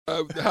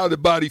how the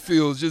body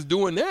feels just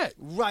doing that.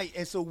 Right,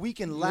 and so we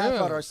can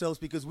laugh at ourselves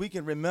because we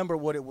can remember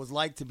what it was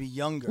like to be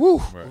younger.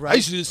 Woo. Right. I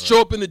used to just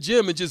show up in the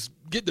gym and just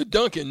get the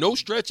dunking, no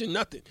stretching,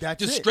 nothing.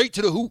 That's just it. straight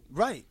to the hoop.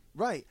 Right.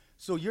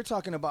 So you're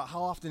talking about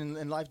how often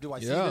in life do I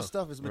see this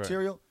stuff as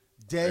material?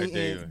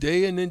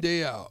 Day in and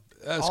day out.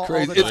 That's all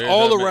crazy. the It's time.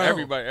 all around.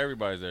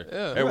 Everybody's there.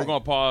 Yeah. Hey, we're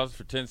going to pause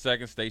for 10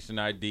 seconds, station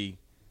ID.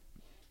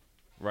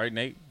 Right,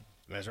 Nate?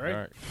 That's right. All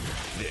right.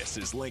 This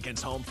is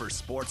Lincoln's home for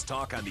sports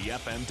talk on the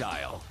FM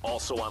dial.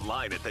 Also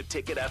online at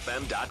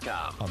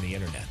theticketfm.com. On the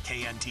internet.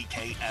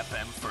 KNTK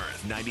FM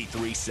Firth,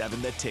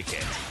 93.7 The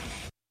Ticket.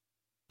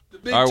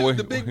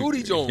 The big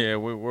booty joint. Yeah,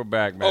 we're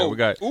back, man. Oh, we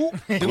got.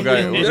 did I just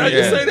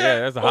yeah, say that? Yeah,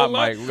 that's a hot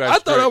mic. We got I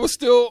thought I was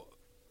still.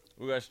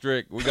 We got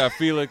Strick. We got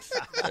Felix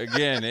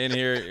again in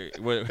here.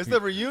 It's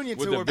the reunion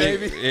with tour, the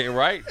big, baby.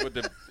 Right? With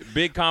the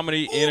big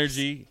comedy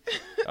energy.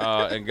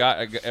 And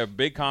got a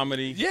big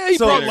comedy. Yeah, he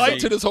brought light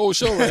to this whole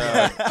show.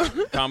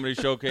 Comedy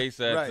showcase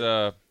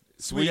at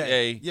Suite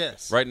A.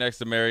 Yes. Right next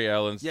to Mary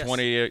Ellen's. Yes.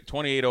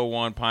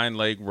 2801 Pine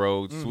Lake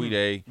Road, Suite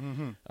A.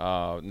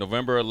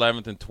 November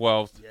 11th and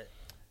 12th. Yeah.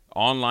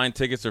 Online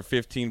tickets are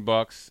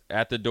 $15.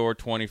 At the door,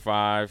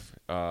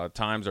 $25.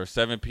 Times are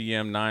 7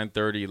 p.m.,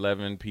 9:30,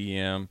 11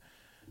 p.m.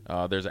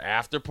 There's an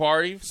after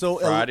party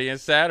Friday and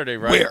Saturday,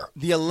 right? Where?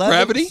 The 11th.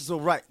 Gravity? So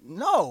right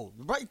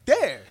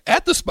there.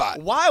 At the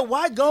spot.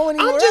 Why go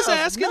anywhere I'm just else?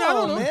 asking. No, I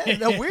don't know. Man.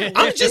 No,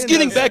 I'm just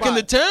getting back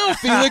into town,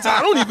 Felix.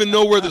 I don't even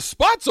know where the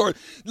spots are.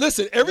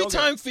 Listen, every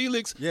time,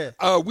 Felix,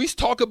 we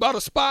talk about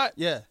a spot,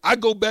 I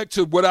go back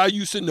to what I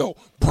used to know,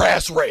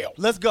 Brass Rail.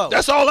 Let's go.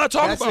 That's all I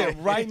talk That's about. it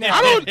right now.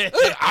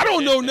 I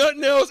don't know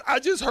nothing else. I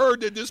just heard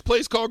that this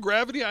place called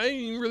Gravity, I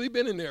ain't even really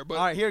been in there. But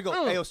all right, here we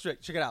go. Hey,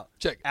 Strick, check it out.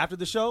 Check. After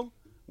the show,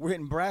 we're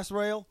hitting Brass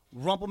Rail,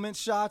 Rumpleman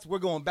shots. We're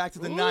going back to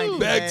the 90s.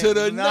 Back to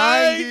the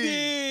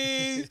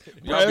 90s.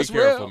 Y'all be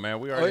careful,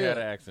 man. We already had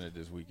an accident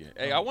this weekend.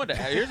 Hey, I wanted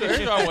to. Here's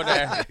what I wanted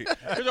to ask you.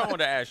 Here's what I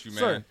wanted to ask you, man.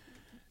 Sir.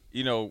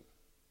 You know,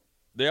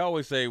 they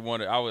always say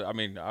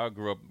I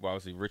grew up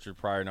obviously Richard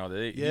Pryor and all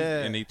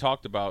that. And he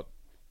talked about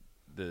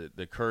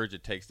the courage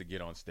it takes to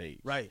get on stage.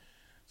 Right.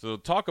 So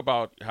talk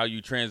about how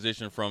you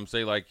transition from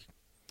say like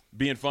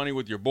being funny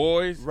with your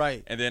boys,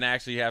 right, and then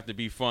actually have to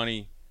be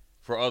funny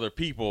for other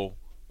people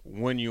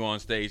when you on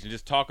stage, and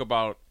just talk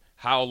about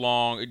how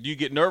long do you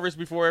get nervous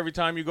before every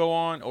time you go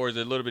on, or is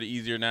it a little bit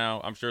easier now?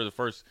 I'm sure the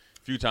first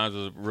few times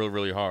was really,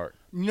 really hard.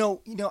 You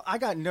know, I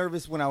got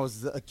nervous when I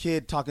was a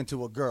kid talking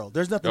to a girl.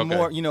 There's nothing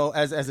more,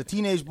 as a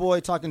teenage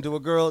boy talking to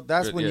a girl.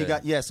 That's when you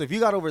got So if you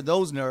got over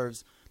those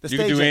nerves, the you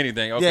stage can do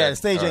anything. Okay. Yeah, the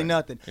stage All ain't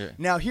nothing. Yeah.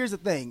 Now here's the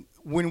thing: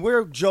 when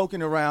we're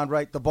joking around,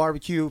 right, the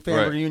barbecue,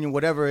 family reunion,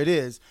 whatever it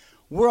is,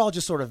 we're all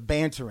just sort of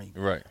bantering.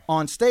 Right.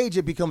 On stage,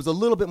 it becomes a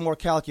little bit more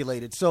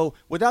calculated. So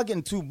without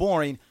getting too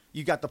boring,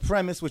 you got the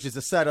premise, which is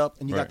the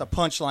setup, and you got the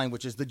punchline,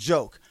 which is the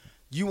joke.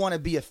 You want to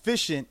be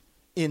efficient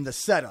in the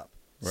setup.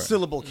 Right.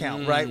 Syllable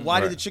count, right?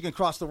 Why did the chicken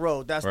cross the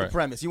road? That's the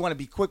premise. You want to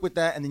be quick with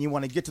that, and then you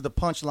want to get to the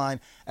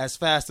punchline as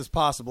fast as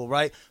possible,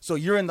 right? So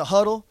you're in the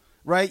huddle,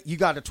 right? You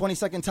got a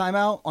 20-second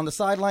timeout on the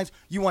sidelines.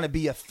 You want to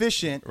be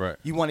efficient. Right.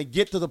 You want to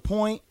get to the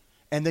point,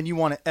 and then you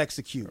want to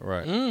execute.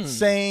 Right.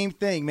 Same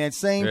thing, man.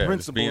 Same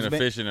principles. Being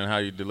efficient in how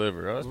you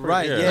deliver. That's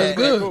right. Pretty, That's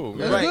good. Cool.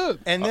 That's good.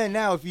 And then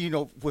now, if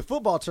with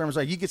football terms,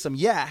 like you get some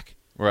yak,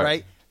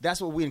 right?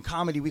 That's what in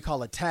comedy we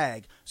call a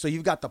tag. So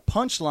you've got the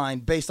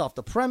punchline based off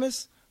the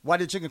premise. Why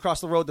did chicken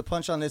cross the road? The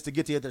punchline is to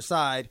get to the other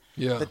side.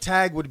 Yeah. The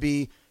tag would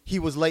be he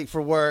was late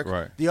for work.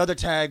 Right. The other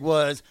tag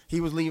was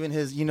he was leaving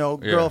his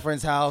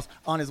girlfriend's house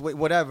on his way,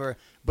 whatever.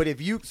 But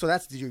so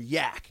that's your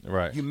yak.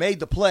 Right. You made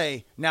the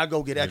play. Now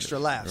go get extra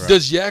laughs. Right.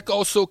 Does yak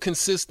also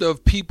consist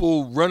of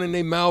people running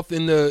their mouth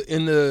in the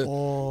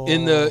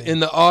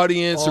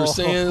audience or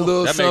saying a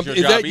little that something?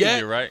 Makes your job is that yak?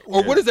 Easier, right?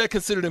 Or what is that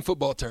considered in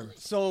football terms?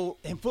 So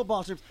in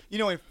football terms,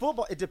 in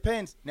football it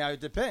depends. Now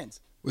it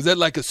depends. Was that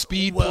like a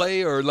speed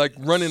play or like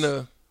running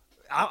a?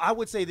 I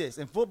would say this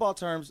in football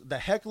terms: the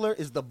heckler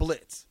is the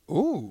blitz.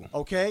 Ooh.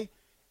 Okay.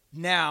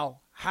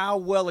 Now, how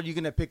well are you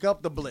going to pick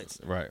up the blitz?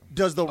 Right.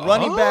 Does the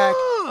running back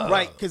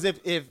Because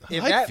if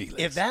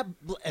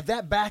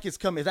that back is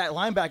coming, if that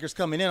linebacker's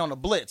coming in on a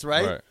blitz,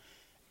 right?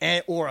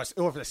 And or if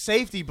the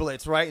safety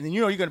blitz, right? And then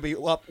you're going to be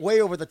up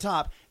way over the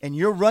top, and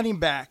your running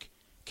back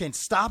can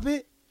stop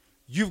it.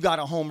 You've got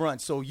a home run.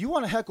 So you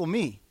want to heckle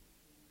me?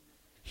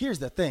 Here's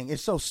the thing: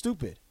 it's so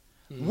stupid.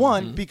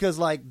 One, because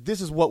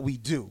this is what we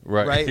do,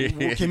 right?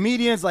 We're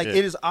comedians, it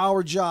is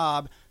our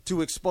job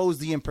to expose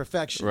the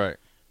imperfection. Right.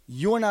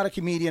 You're not a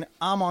comedian.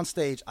 I'm on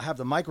stage. I have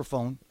the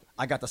microphone.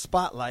 I got the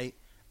spotlight.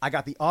 I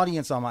got the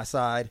audience on my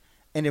side.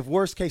 And if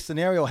worst case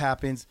scenario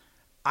happens,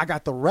 I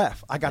got the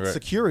ref. I got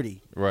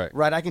security. Right.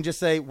 Right. I can just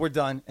say we're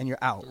done and you're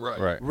out.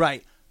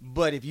 Right.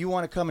 But if you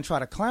want to come and try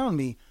to clown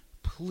me,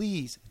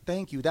 please,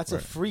 thank you. That's a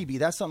freebie.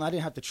 That's something I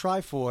didn't have to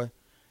try for.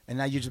 And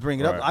now you just bring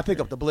it up. I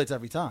pick up the blitz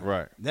every time.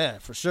 Right. Yeah,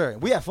 for sure.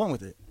 We have fun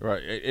with it.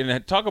 Right.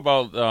 And talk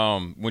about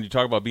when you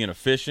talk about being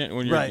efficient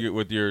when you're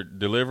with your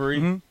delivery.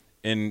 Mm-hmm.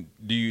 And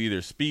do you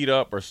either speed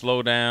up or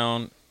slow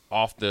down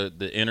off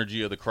the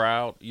energy of the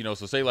crowd. You know,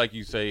 so say like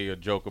you say a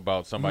joke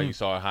about somebody you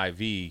saw at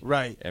Hy-Vee,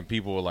 right? And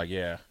people were like,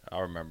 "Yeah, I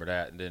remember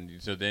that."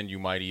 And then you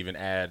might even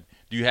add,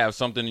 do you have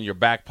something in your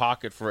back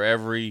pocket for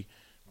every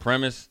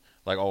premise?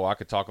 Like, oh, I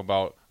could talk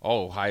about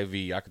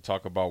Hy-Vee. I could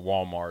talk about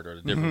Walmart or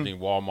the difference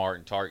between Walmart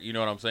and Target. You know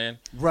what I'm saying?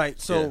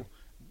 Right. So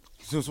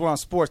since we're on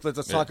sports,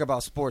 let's talk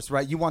about sports,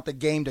 right? You want the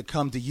game to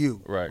come to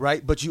you,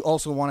 right? But you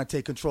also want to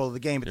take control of the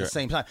game at the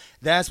same time.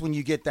 That's when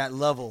you get that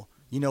level.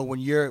 You know, when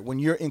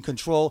you're in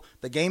control,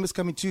 the game is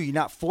coming to you. You're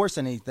not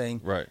forcing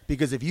anything, right?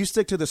 Because if you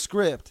stick to the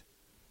script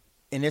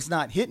and it's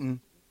not hitting,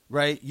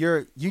 right,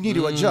 you need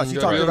to adjust. You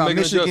talked about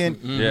Michigan.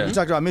 You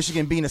talked about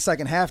Michigan being a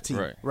second half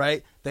team,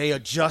 right? They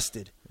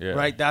adjusted. Yeah.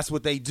 Right, that's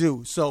what they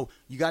do. So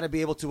you got to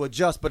be able to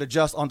adjust, but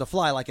adjust on the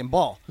fly, like in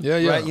ball.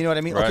 Right, you know what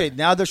I mean? Right. Okay,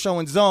 now they're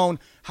showing zone.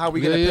 How are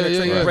we going to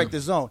penetrate and break the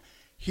zone?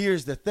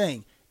 Here's the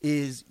thing: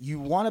 is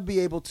you want to be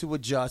able to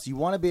adjust. You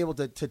want to be able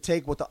to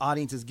take what the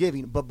audience is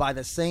giving, but by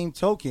the same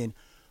token,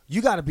 you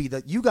got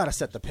to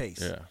set the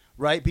pace,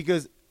 right?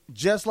 Because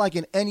just like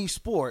in any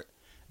sport,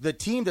 the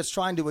team that's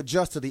trying to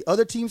adjust to the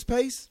other team's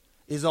pace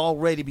is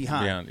already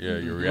behind. Yeah,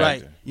 you're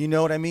reacting. Right. You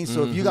know what I mean?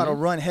 So if you got to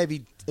run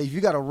heavy,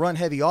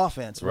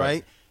 offense,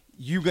 right?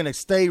 You're going to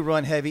stay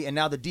run heavy, and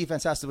now the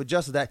defense has to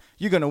adjust to that.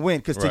 You're going to win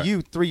because to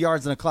you, 3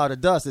 yards in a cloud of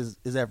dust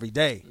is every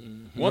day.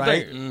 One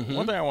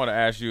thing I want to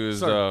ask you is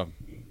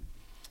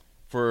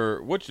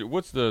for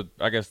what's the,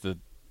 I guess, the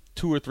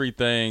 2 or 3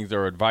 things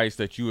or advice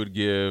that you would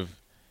give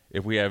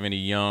if we have any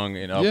young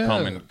and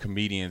upcoming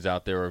comedians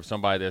out there, or if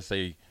somebody that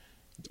say,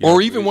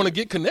 or even want to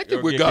get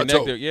connected with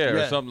Gato,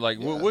 or something like.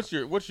 What's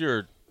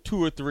your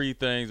 2 or 3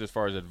 things as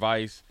far as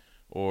advice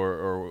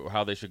or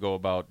how they should go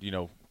about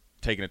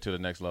taking it to the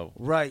next level?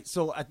 Right.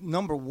 So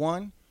number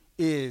one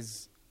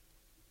is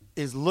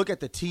look at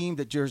the team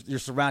that you're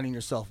surrounding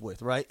yourself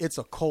with. Right. It's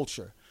a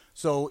culture.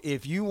 So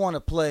if you want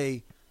to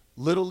play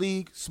little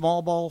league,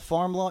 small ball,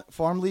 farm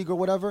league, or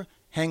whatever,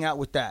 hang out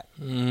with that.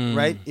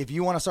 Right. If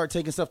you want to start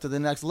taking stuff to the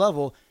next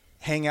level,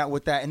 hang out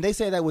with that. And they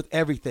say that with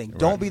everything. Right.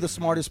 Don't be the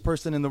smartest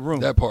person in the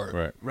room. That part.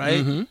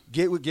 Right. Mm-hmm.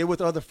 Get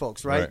with other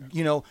folks. Right.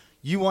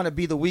 You want to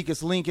be the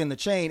weakest link in the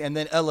chain and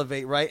then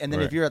elevate, right? And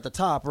then if you're at the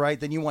top, right,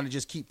 then you want to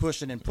just keep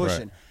pushing and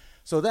pushing. Right.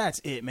 So that's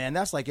it, man.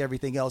 That's like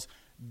everything else.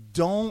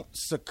 Don't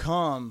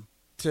succumb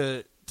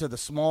to the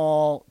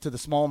small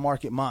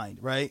market mind,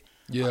 right?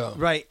 Yeah.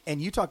 Right.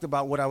 And you talked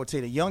about what I would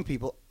say to young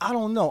people. I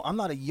don't know. I'm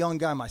not a young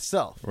guy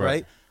myself,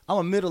 right? I'm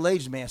a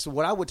middle-aged man. So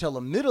what I would tell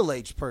a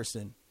middle-aged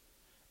person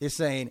is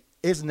saying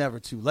it's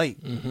never too late,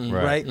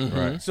 right?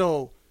 Right.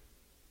 So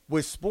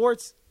with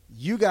sports,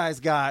 you guys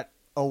got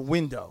a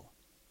window.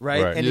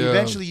 Right. And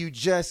eventually you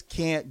just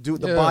can't do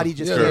it. The body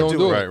just can't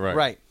do it.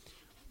 Right.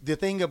 The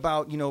thing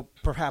about,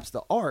 perhaps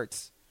the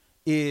arts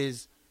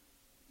is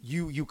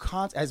you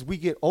can't, as we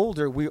get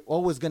older, we're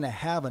always going to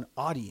have an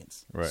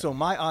audience. Right. So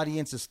my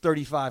audience is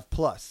 35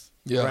 plus.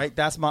 Yeah. Right.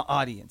 That's my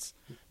audience.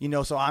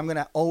 So I'm going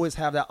to always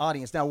have that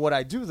audience. Now, what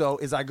I do, though,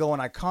 is I go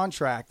and I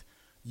contract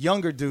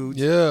younger dudes,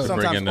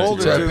 sometimes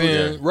older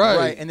dudes.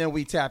 Right. And then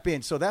we tap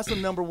in. So that's the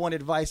number one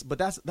advice. But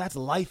that's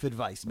life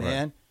advice,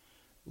 man. Right.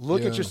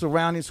 Look at your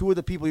surroundings. Who are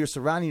the people you're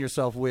surrounding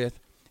yourself with,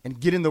 and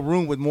get in the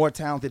room with more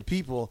talented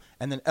people,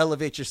 and then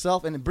elevate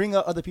yourself and bring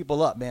other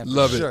people up, man.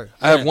 Love it.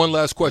 I have one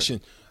last question.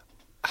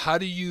 How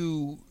do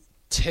you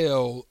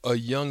tell a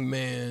young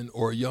man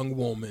or a young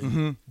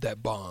woman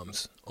that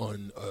bombs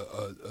on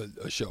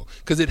a show?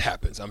 Because it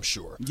happens, I'm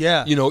sure.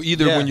 Yeah.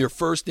 Either when you're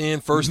first in,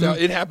 first out.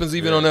 It happens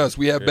even on us.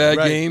 We have bad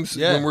games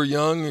when we're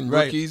young and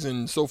rookies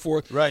and so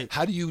forth. Right.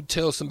 How do you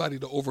tell somebody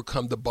to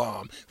overcome the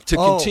bomb, to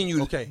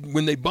continue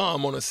when they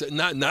bomb on a set?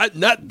 Not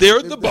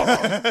they're the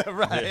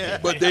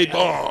bomb, but they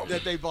bombed.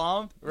 That they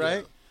bombed,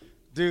 right? Yeah.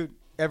 Dude,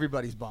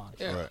 everybody's bombed.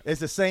 Yeah. Right. It's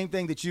the same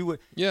thing that you would.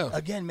 Yeah.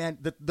 Again, man,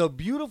 the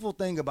beautiful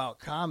thing about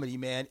comedy,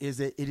 man, is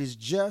that it is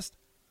just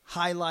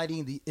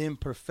highlighting the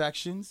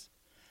imperfections.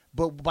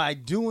 But by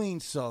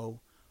doing so,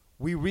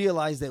 we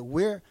realize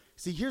that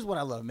here's what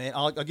I love, man.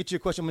 I'll get you a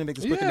question. I'm going to make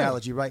this quick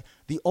analogy, right?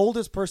 The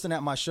oldest person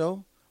at my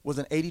show was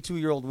an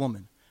 82-year-old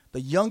woman. The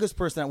youngest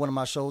person at one of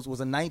my shows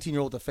was a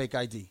 19-year-old with a fake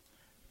ID.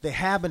 They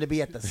happen to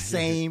be at the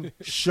same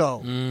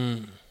show.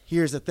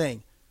 Here's the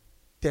thing.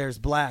 There's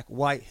black,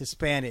 white,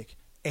 Hispanic,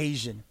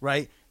 Asian,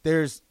 right?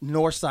 There's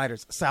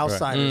Northsiders,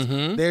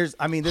 Southsiders. There's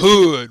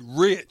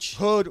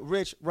hood,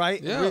 rich,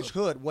 right? Yeah. Rich,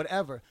 hood,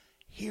 whatever.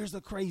 Here's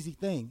the crazy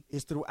thing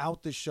is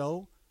throughout the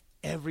show,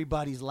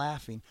 everybody's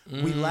laughing.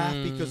 We laugh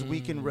because we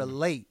can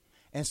relate.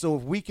 And so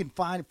if we can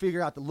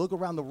figure out to look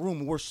around the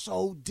room, we're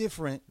so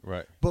different,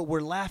 right? But we're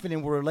laughing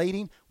and we're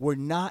relating. We're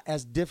not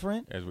as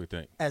different as we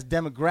think, as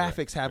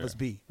demographics have us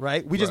be,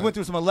 right? We just went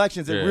through some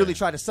elections that really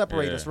try to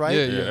separate us,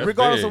 right?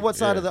 Regardless of what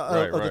side of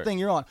the thing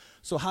you're on.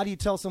 So how do you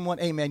tell someone,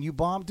 hey, man, you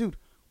bombed? Dude,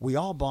 we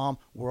all bomb.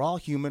 We're all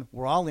human.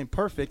 We're all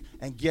imperfect.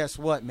 And guess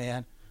what,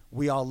 man?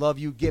 We all love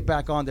you. Get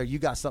back on there. You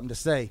got something to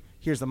say.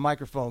 Here's the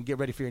microphone. Get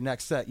ready for your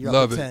next set. You're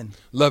up to 10.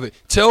 Love it.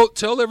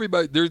 Tell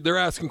everybody. They're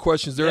asking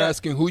questions. They're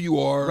asking who you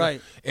are.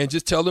 Right. And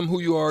just tell them who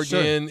you are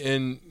again.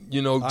 And,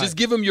 just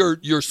give them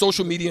your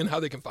social media and how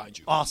they can find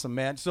you. Awesome,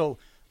 man. So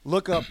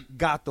look up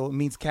Gato. It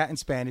means cat in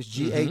Spanish.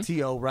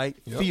 Gato, right?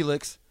 Yep.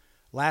 Felix.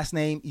 Last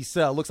name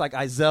Izel. Looks like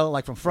Izel,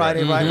 like from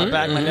Friday, right? My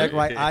back, my neck,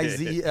 right?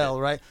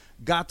 Izel, right?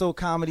 Gato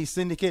Comedy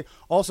Syndicate.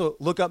 Also,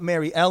 look up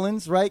Mary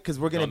Ellen's, right? Because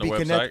we're going to be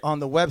connected on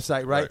the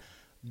website, right?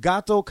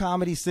 Gato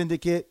Comedy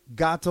Syndicate,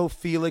 Gato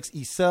Felix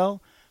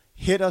Izel.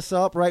 Hit us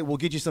up, right? We'll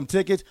get you some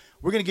tickets.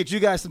 We're going to get you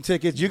guys some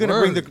tickets. You're going to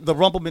bring the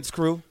Rumplemans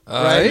crew,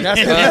 right?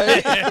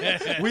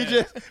 That's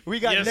we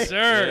got yes, Nate,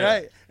 sir.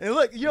 Right? And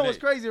look, you know what's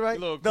crazy, right?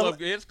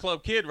 It's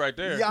Club Kid right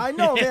there. Yeah, I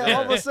know, man.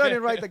 All of a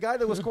sudden, right, the guy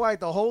that was quiet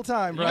the whole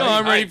time, right? You know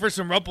I'm ready for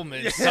some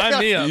Rumplemans. Sign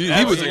me up.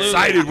 He was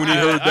excited when he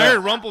heard that. I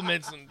heard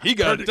Rumplemans and he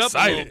got excited. Up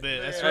a little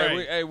bit. That's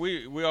right.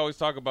 We always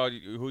talk about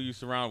who you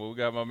surround with. We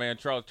got my man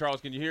Charles. Charles,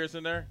 can you hear us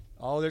in there?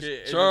 Oh,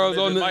 there's Charles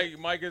on the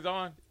mic is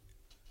on.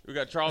 We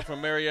got Charles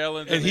from Mary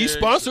Ellen's, and he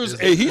sponsors.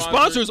 He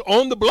sponsors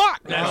On the Block.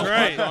 That's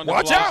right.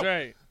 Watch out.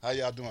 Right. How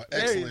y'all doing?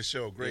 Excellent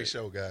show. Great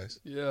show, guys.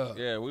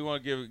 Yeah. We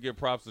want to give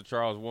props to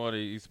Charles. One,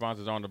 he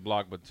sponsors On the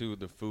Block, but two,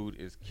 the food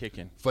is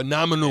kicking.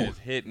 Phenomenal. It's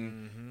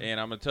hitting.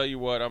 And I'm gonna tell you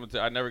what.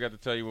 I never got to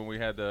tell you when we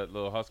had the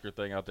little Husker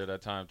thing out there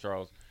that time,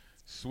 Charles.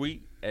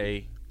 Sweet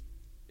A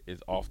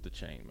is off the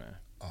chain, man.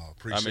 Oh,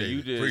 appreciate it.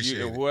 You did.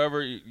 Appreciate it.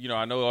 Whoever,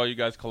 I know all you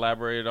guys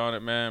collaborated on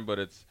it, man. But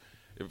it's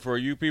for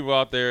you people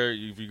out there.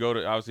 If you go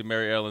to obviously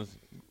Mary Ellen's,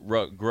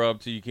 grub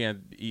till you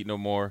can't eat no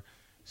more.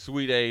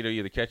 Sweet A to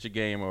either catch a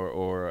game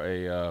or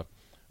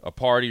a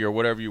party or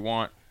whatever you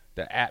want.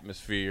 The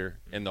atmosphere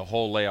and the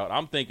whole layout.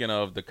 I'm thinking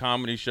of the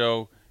comedy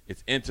show.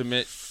 It's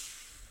intimate.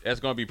 That's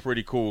gonna be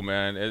pretty cool,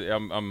 man.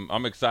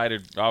 I'm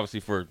excited, obviously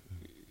for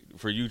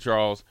you,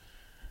 Charles,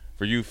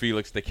 for you,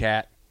 Felix the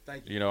Cat.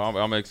 Thank you.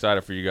 I'm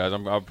excited for you guys.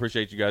 I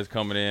appreciate you guys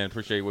coming in.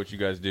 Appreciate what you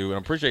guys do, and I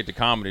appreciate the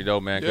comedy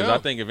though, man. Because I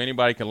think if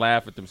anybody can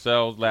laugh at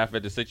themselves, laugh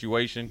at the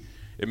situation,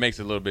 it makes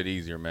it a little bit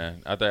easier,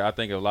 man. I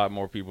think a lot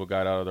more people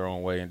got out of their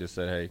own way and just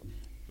said, hey.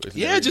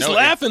 Just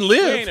laugh and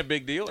live. It ain't a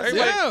big deal.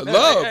 Love,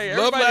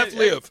 laugh,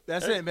 live.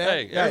 That's it, man.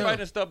 Hey, everybody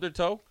done stubbed their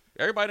toe.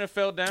 Everybody done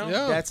fell down.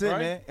 Yeah. That's it,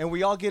 man. And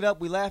we all get up,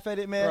 we laugh at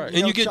it, man. Right.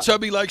 And you get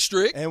chubby like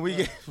Strick. And we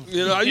get,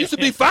 I used to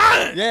be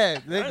fine. Yeah,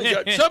 I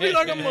got chubby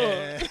like a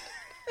mug.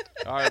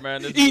 All right,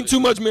 man. Eating too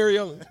much Mary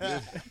Ellen.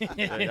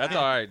 That's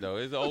all right, though.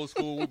 It's old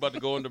school. We about to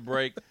go into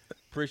break.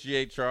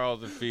 Appreciate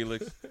Charles and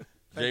Felix.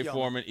 Jay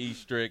Foreman, E.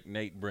 Strick,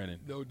 Nate Brennan.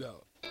 No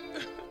doubt.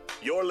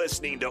 You're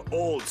listening to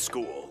Old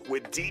School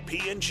with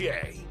DP and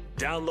J.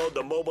 Download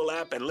the mobile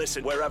app and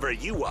listen wherever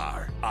you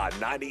are on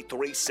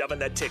 93.7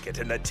 The Ticket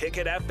and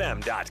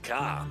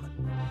theticketfm.com.